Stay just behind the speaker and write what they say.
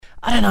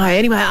I don't know.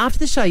 Anyway, after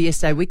the show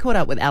yesterday, we caught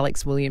up with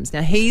Alex Williams.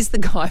 Now, he's the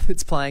guy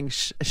that's playing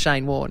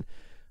Shane Warne.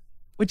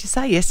 Would you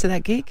say yes to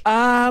that gig?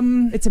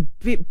 It's a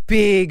bit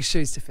big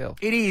shoes to fill.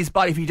 It is,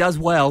 but if he does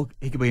well,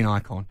 he could be an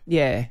icon.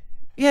 Yeah.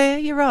 Yeah,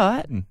 you're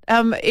right.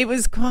 It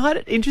was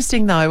quite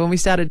interesting, though, when we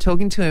started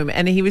talking to him,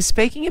 and he was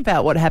speaking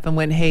about what happened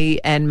when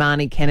he and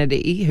Marnie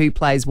Kennedy, who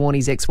plays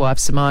Warnie's ex-wife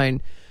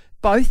Simone,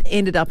 both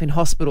ended up in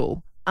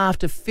hospital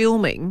after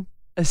filming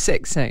a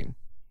sex scene.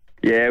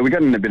 Yeah, we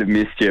got in a bit of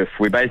mischief.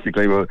 We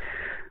basically were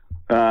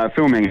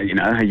filming,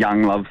 a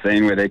young love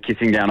scene where they're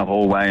kissing down a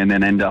hallway and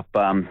then end up,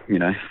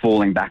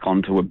 falling back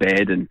onto a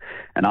bed. And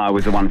I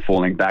was the one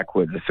falling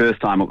backwards. The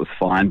first time it was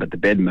fine, but the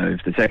bed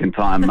moved. The second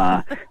time,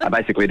 I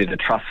basically did a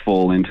truss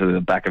fall into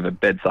the back of a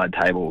bedside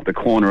table, the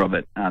corner of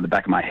it, the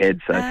back of my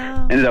head. So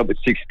ended up with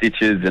 6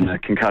 stitches and a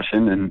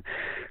concussion, and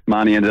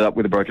Marnie ended up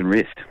with a broken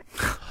wrist.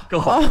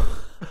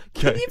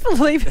 Can you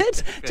believe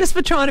it? Just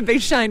for trying to be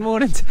Shane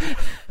Warne.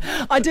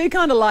 I do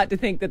kind of like to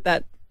think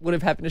that would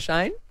have happened to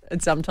Shane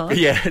at some time.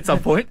 Yeah, at some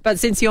point. But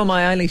since you're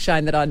my only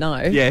Shane that I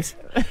know. Yes.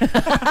 I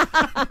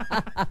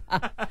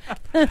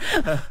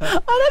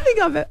don't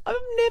think I've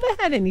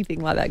never had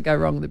anything like that go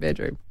wrong in the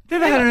bedroom.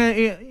 Never had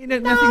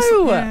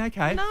No. Yeah,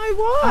 okay. No,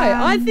 why?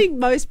 I think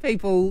most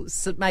people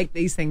make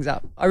these things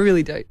up. I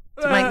really do.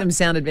 To make them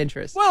sound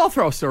adventurous. Well, I'll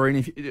throw a story in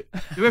if do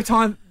we have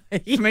time for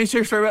me to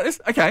share a story about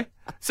this? Okay.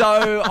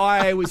 So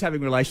I was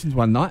having relations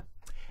one night,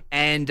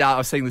 and I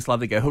was seeing this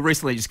lovely girl who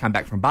recently just come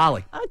back from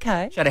Bali.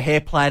 Okay. She had her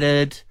hair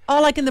plaited.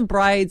 Oh, like in the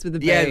braids with the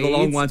beads. Yeah, the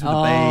long ones with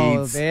the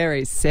beads. Oh,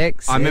 very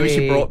sexy. I remember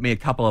she brought me a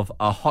couple of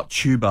hot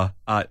tuber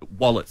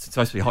wallets. It's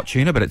supposed to be hot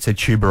tuna, but it said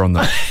tuber on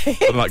them.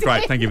 I'm like,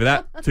 great, thank you for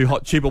that. 2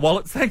 hot tuber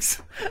wallets,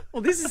 thanks.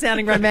 Well, this is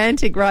sounding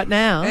romantic right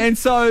now. And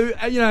so,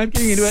 I'm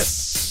getting into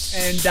it.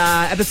 And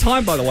at the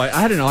time, by the way,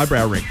 I had an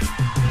eyebrow ring.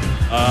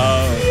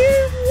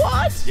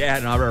 What? Yeah, I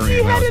had an eyebrow ring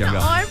You when I was had an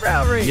younger.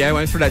 eyebrow ring? Yeah, I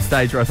went through that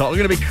stage where I thought, we're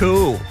going to be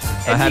cool.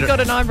 So And you got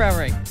an eyebrow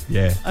ring?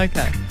 Yeah.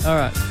 Okay, all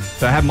right.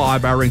 So I had my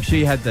eyebrow ring.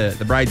 She had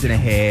the braids in her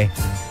hair.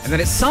 And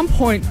then at some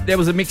point, there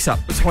was a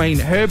mix-up between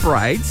her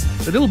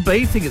braids. The little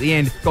bead thing at the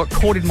end got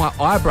caught in my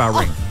eyebrow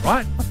ring,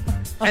 right?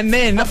 And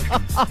then,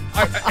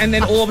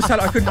 all of a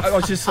sudden, I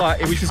was just like,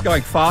 it was just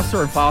going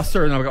faster and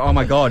faster. And I was like, oh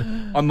my God,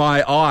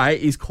 my eye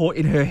is caught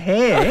in her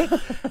hair.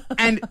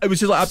 And it was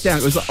just like up, down.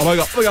 It was like, oh my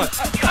God.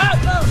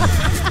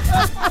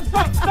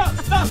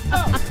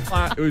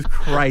 It was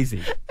crazy.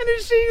 And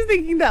she was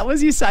thinking that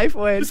was your safe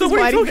word. So Just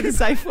what are you waiting for the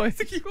talking safe word.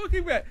 What are you talking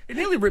about? It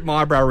nearly ripped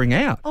my eyebrow ring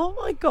out. Oh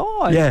my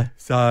God. Yeah,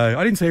 so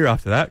I didn't see her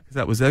after that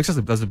because there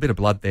was a bit of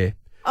blood there.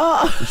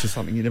 Oh. Which is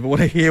something you never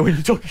want to hear when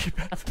you're talking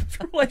about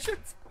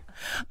relations.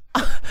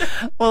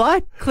 Well,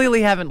 I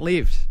clearly haven't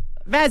lived.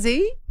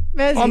 Mazzy.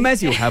 Oh,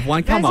 Mazzy will have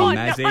one. Come on,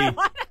 Mazzy. No, I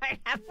don't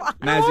have one.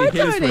 Mazzy,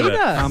 hit us don't with it.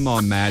 either. Come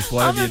on, Maz.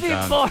 What have you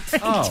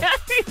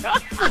done?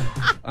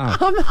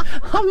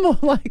 I'm more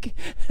like,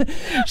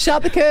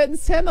 shut the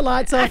curtains, turn the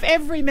lights off,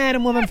 every man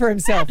and woman for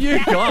himself.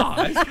 You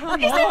guys,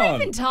 come Is there on.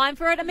 even time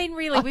for it? I mean,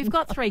 really, we've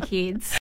got 3 kids.